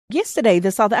Yesterday,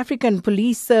 the South African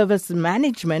Police Service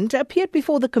Management appeared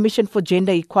before the Commission for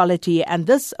Gender Equality, and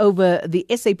this over the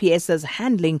SAPS's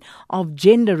handling of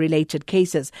gender-related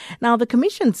cases. Now, the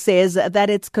Commission says that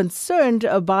it's concerned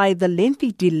by the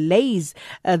lengthy delays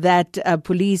that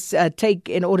police take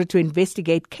in order to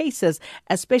investigate cases,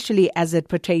 especially as it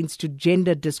pertains to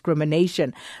gender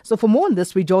discrimination. So for more on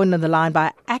this, we joined on the line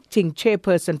by Acting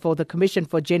Chairperson for the Commission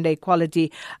for Gender Equality,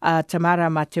 Tamara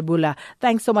Mathebula.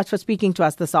 Thanks so much for speaking to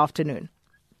us this afternoon.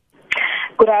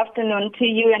 Good afternoon to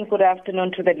you and good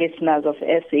afternoon to the listeners of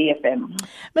SAFM.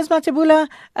 Ms. Mathebula,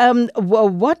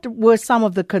 what were some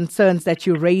of the concerns that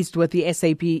you raised with the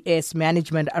SAPS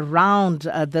management around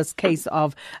this case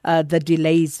of the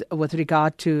delays with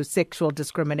regard to sexual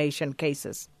discrimination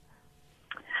cases?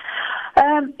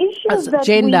 Issues that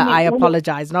gender, I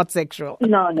apologize, not sexual.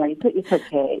 No, it's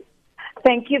okay.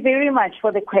 Thank you very much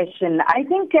for the question. I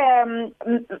think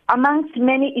amongst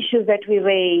many issues that we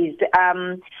raised,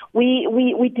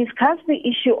 we discussed the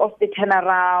issue of the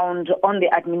turnaround on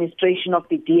the administration of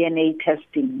the DNA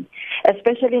testing,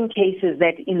 especially in cases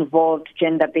that involved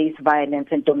gender-based violence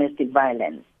and domestic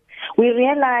violence. We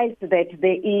realized that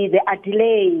there are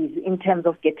delays in terms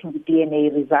of getting the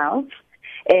DNA results,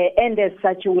 and as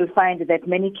such, you will find that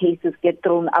many cases get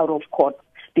thrown out of court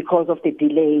because of the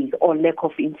delays or lack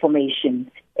of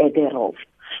information thereof.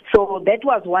 So that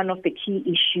was one of the key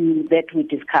issues that we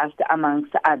discussed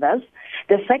amongst others.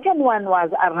 The second one was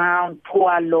around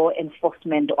poor law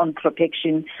enforcement on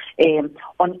protection,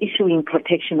 on issuing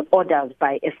protection orders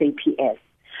by SAPS.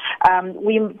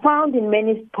 We found in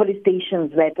many police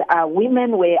stations that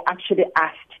women were actually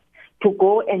asked to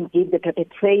go and give the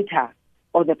perpetrator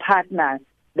or the partner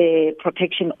the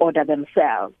protection order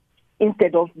themselves,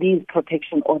 instead of these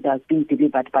protection orders being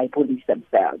delivered by police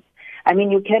themselves. I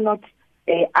mean, you cannot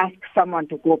ask someone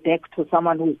to go back to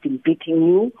someone who's been beating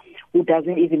you, who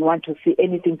doesn't even want to see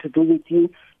anything to do with you,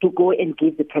 to go and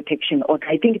give the protection order.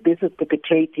 I think this is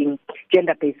perpetrating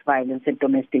gender-based violence and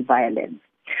domestic violence.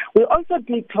 We also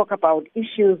did talk about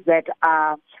issues that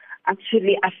are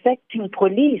actually affecting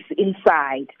police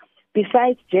inside,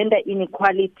 besides gender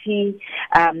inequality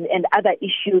and other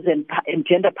issues and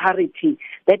gender parity,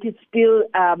 that is still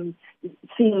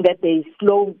seeing that there is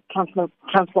slow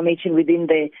transformation within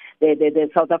the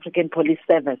South African Police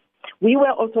Service. We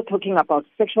were also talking about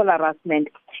sexual harassment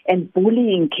and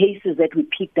bullying cases that we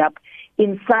picked up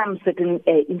in some certain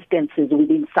instances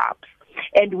within SAPS.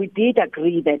 And we did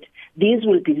agree that these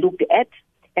will be looked at,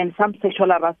 and some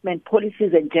sexual harassment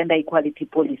policies and gender equality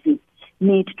policies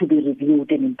need to be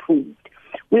reviewed and improved.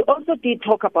 We also did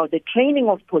talk about the training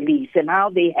of police and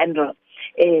how they handle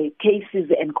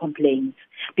cases and complaints,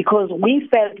 because we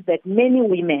felt that many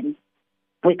women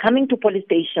were coming to police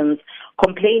stations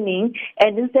complaining,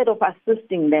 and instead of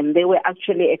assisting them, they were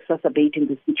actually exacerbating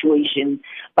the situation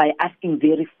by asking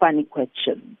very funny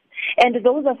questions. And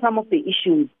those are some of the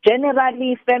issues.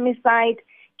 Generally, femicide,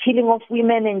 killing of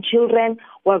women and children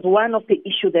was one of the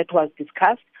issues that was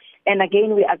discussed. And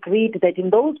again, we agreed that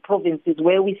in those provinces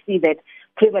where we see that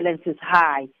prevalence is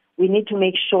high, we need to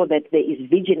make sure that there is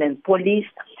vigilance. Police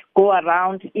go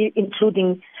around,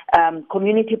 including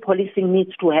community policing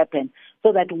needs to happen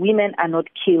so that women are not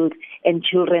killed and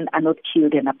children are not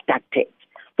killed and abducted.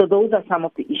 So those are some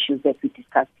of the issues that we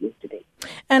discussed yesterday.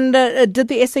 And did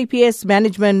the SAPS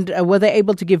management, were they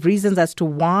able to give reasons as to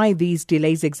why these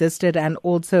delays existed, and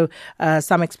also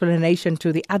some explanation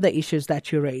to the other issues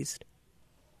that you raised?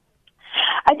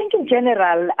 I think in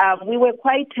general, we were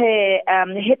quite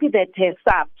happy that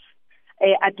SAPS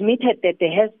admitted that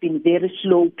there has been very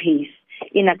slow pace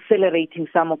in accelerating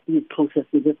some of these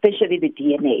processes, especially the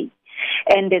DNA.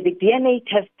 And the DNA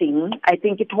testing, I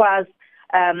think it was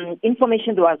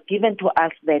information that was given to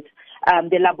us that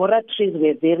the laboratories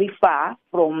were very far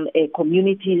from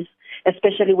communities,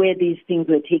 especially where these things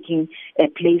were taking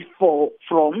place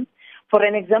from. For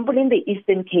an example, in the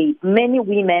Eastern Cape, many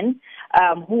women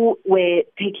who were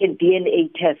taking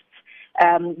DNA tests,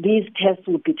 these tests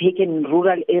would be taken in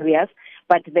rural areas,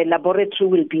 but the laboratory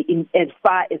will be in as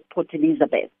far as Port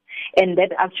Elizabeth. And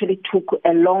that actually took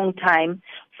a long time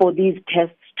for these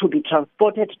tests to be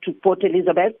transported to Port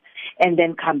Elizabeth and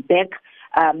then come back.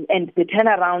 And the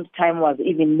turnaround time was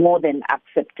even more than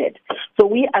accepted. So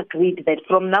we agreed that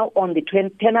from now on, the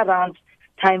turnaround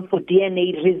time for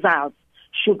DNA results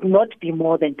should not be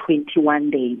more than 21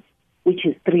 days, which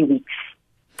is 3 weeks,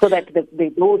 so that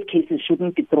those cases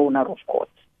shouldn't be thrown out of court.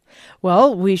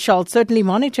 Well, we shall certainly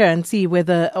monitor and see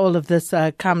whether all of this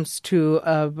comes to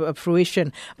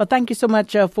fruition. But thank you so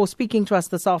much for speaking to us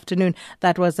this afternoon.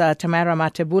 That was Tamara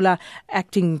Mathebula,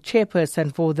 Acting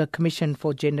Chairperson for the Commission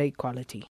for Gender Equality.